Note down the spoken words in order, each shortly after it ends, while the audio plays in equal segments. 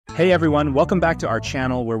Hey everyone, welcome back to our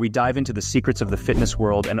channel where we dive into the secrets of the fitness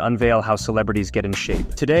world and unveil how celebrities get in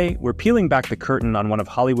shape. Today, we're peeling back the curtain on one of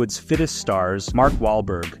Hollywood's fittest stars, Mark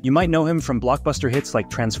Wahlberg. You might know him from blockbuster hits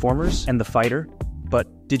like Transformers and The Fighter, but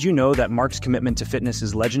did you know that Mark's commitment to fitness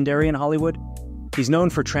is legendary in Hollywood? He's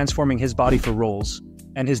known for transforming his body for roles,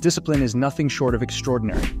 and his discipline is nothing short of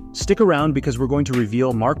extraordinary. Stick around because we're going to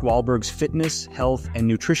reveal Mark Wahlberg's fitness, health, and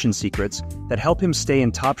nutrition secrets that help him stay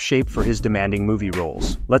in top shape for his demanding movie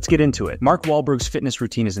roles. Let's get into it. Mark Wahlberg's fitness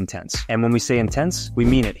routine is intense. And when we say intense, we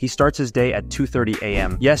mean it. He starts his day at 2:30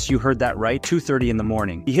 a.m. Yes, you heard that right, 2:30 in the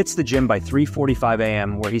morning. He hits the gym by 3:45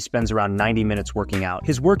 a.m. where he spends around 90 minutes working out.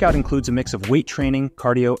 His workout includes a mix of weight training,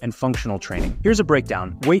 cardio, and functional training. Here's a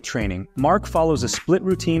breakdown. Weight training. Mark follows a split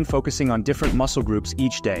routine focusing on different muscle groups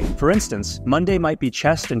each day. For instance, Monday might be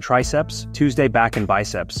chest and triceps, Tuesday back and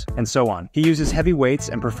biceps, and so on. He uses heavy weights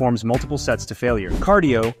and performs multiple sets to failure.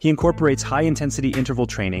 Cardio, he incorporates high-intensity interval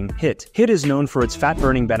training, HIIT. HIIT is known for its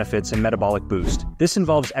fat-burning benefits and metabolic boost. This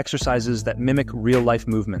involves exercises that mimic real-life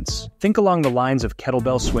movements. Think along the lines of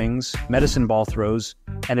kettlebell swings, medicine ball throws,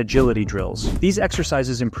 and agility drills. These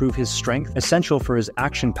exercises improve his strength, essential for his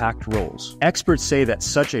action-packed roles. Experts say that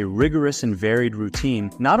such a rigorous and varied routine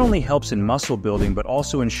not only helps in muscle building but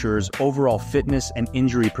also ensures overall fitness and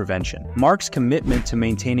injury prevention. Mark's commitment to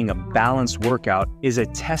maintaining a balanced workout is a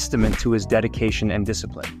testament to his dedication and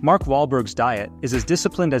discipline. Mark Wahlberg's diet is as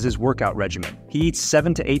disciplined as his workout regimen. He eats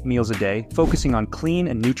 7 to 8 meals a day, focusing on clean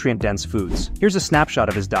and nutrient-dense foods. Here's a snapshot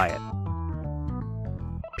of his diet.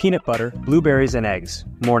 Peanut butter, blueberries, and eggs.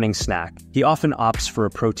 Morning snack. He often opts for a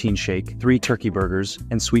protein shake, 3 turkey burgers,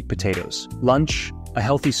 and sweet potatoes. Lunch, a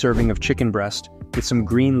healthy serving of chicken breast, with some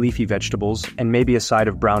green leafy vegetables and maybe a side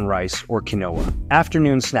of brown rice or quinoa.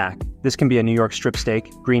 Afternoon snack. This can be a New York strip steak,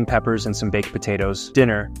 green peppers, and some baked potatoes.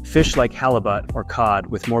 Dinner, fish like halibut or cod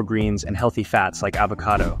with more greens and healthy fats like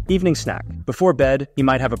avocado. Evening snack. Before bed, he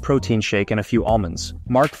might have a protein shake and a few almonds.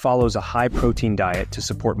 Mark follows a high-protein diet to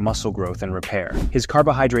support muscle growth and repair. His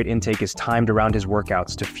carbohydrate intake is timed around his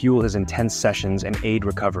workouts to fuel his intense sessions and aid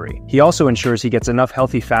recovery. He also ensures he gets enough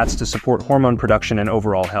healthy fats to support hormone production and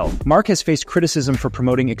overall health. Mark has faced criticism for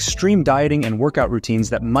promoting extreme dieting and workout routines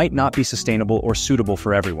that might not be sustainable or suitable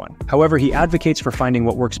for everyone. However, he advocates for finding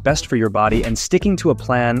what works best for your body and sticking to a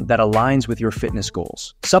plan that aligns with your fitness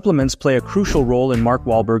goals. Supplements play a crucial role in Mark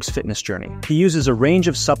Wahlberg's fitness journey. He uses a range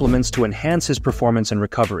of supplements to enhance his performance and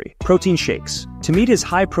recovery. Protein shakes. To meet his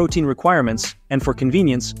high protein requirements, and for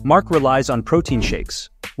convenience, Mark relies on protein shakes.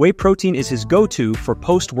 Whey protein is his go-to for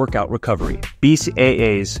post-workout recovery.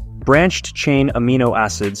 BCAAs, branched-chain amino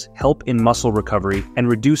acids, help in muscle recovery and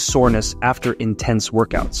reduce soreness after intense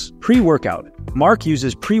workouts. Pre-workout. Mark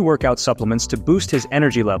uses pre-workout supplements to boost his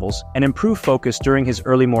energy levels and improve focus during his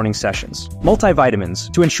early morning sessions.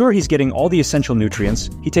 Multivitamins. To ensure he's getting all the essential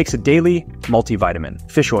nutrients, he takes a daily multivitamin.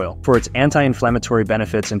 Fish oil. For its anti-inflammatory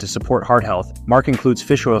benefits and to support heart health, Mark includes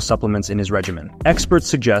fish oil supplements in his regimen. Experts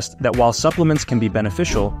suggest that while supplements can be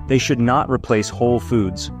beneficial, they should not replace whole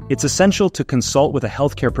foods. It's essential to consult with a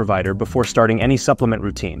healthcare provider before starting any supplement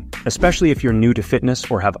routine, especially if you're new to fitness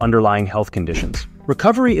or have underlying health conditions.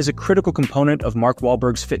 Recovery is a critical component of Mark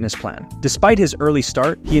Wahlberg's fitness plan. Despite his early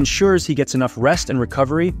start, he ensures he gets enough rest and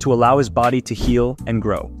recovery to allow his body to heal and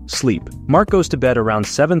grow. Sleep. Mark goes to bed around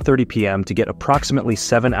 7:30 p.m. to get approximately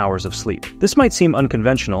 7 hours of sleep. This might seem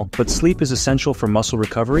unconventional, but sleep is essential for muscle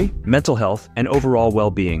recovery, mental health, and overall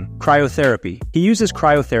well-being. Cryotherapy. He uses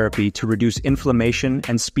cryotherapy to reduce inflammation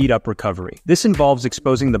and speed up recovery. This involves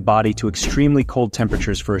exposing the body to extremely cold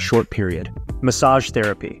temperatures for a short period. Massage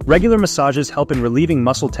therapy. Regular massages help in relieving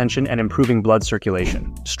muscle tension and improving blood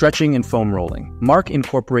circulation. Stretching and foam rolling. Mark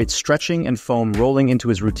incorporates stretching and foam rolling into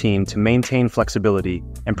his routine to maintain flexibility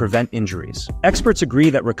and prevent injuries. Experts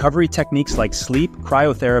agree that recovery techniques like sleep,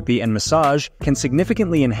 cryotherapy, and massage can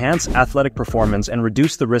significantly enhance athletic performance and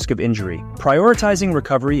reduce the risk of injury. Prioritizing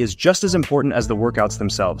recovery is just as important as the workouts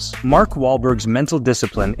themselves. Mark Wahlberg's mental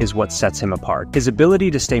discipline is what sets him apart. His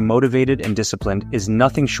ability to stay motivated and disciplined is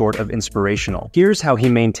nothing short of inspirational. Here's how he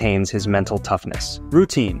maintains his mental toughness.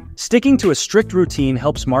 Routine. Sticking to a strict routine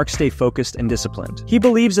helps Mark stay focused and disciplined. He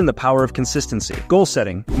believes in the power of consistency. Goal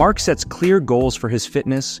setting. Mark sets clear goals for his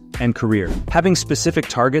fitness and career. Having specific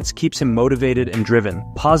targets keeps him motivated and driven.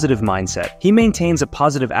 Positive mindset. He maintains a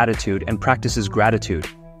positive attitude and practices gratitude,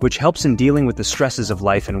 which helps in dealing with the stresses of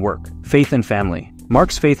life and work. Faith and family.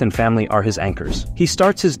 Mark's faith and family are his anchors. He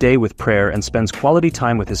starts his day with prayer and spends quality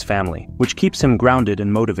time with his family, which keeps him grounded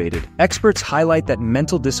and motivated. Experts highlight that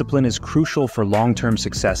mental discipline is crucial for long-term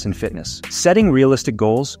success in fitness. Setting realistic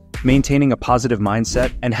goals, Maintaining a positive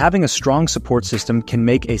mindset and having a strong support system can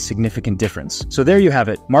make a significant difference. So there you have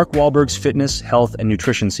it, Mark Wahlberg's fitness, health, and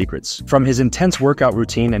nutrition secrets. From his intense workout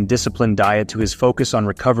routine and disciplined diet to his focus on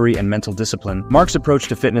recovery and mental discipline, Mark's approach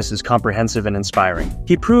to fitness is comprehensive and inspiring.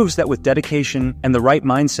 He proves that with dedication and the right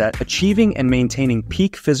mindset, achieving and maintaining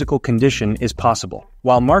peak physical condition is possible.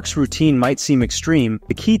 While Mark's routine might seem extreme,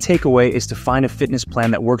 the key takeaway is to find a fitness plan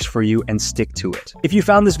that works for you and stick to it. If you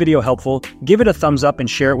found this video helpful, give it a thumbs up and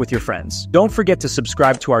share it with your friends. Don't forget to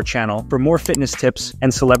subscribe to our channel for more fitness tips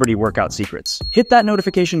and celebrity workout secrets. Hit that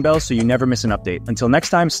notification bell so you never miss an update. Until next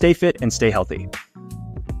time, stay fit and stay healthy.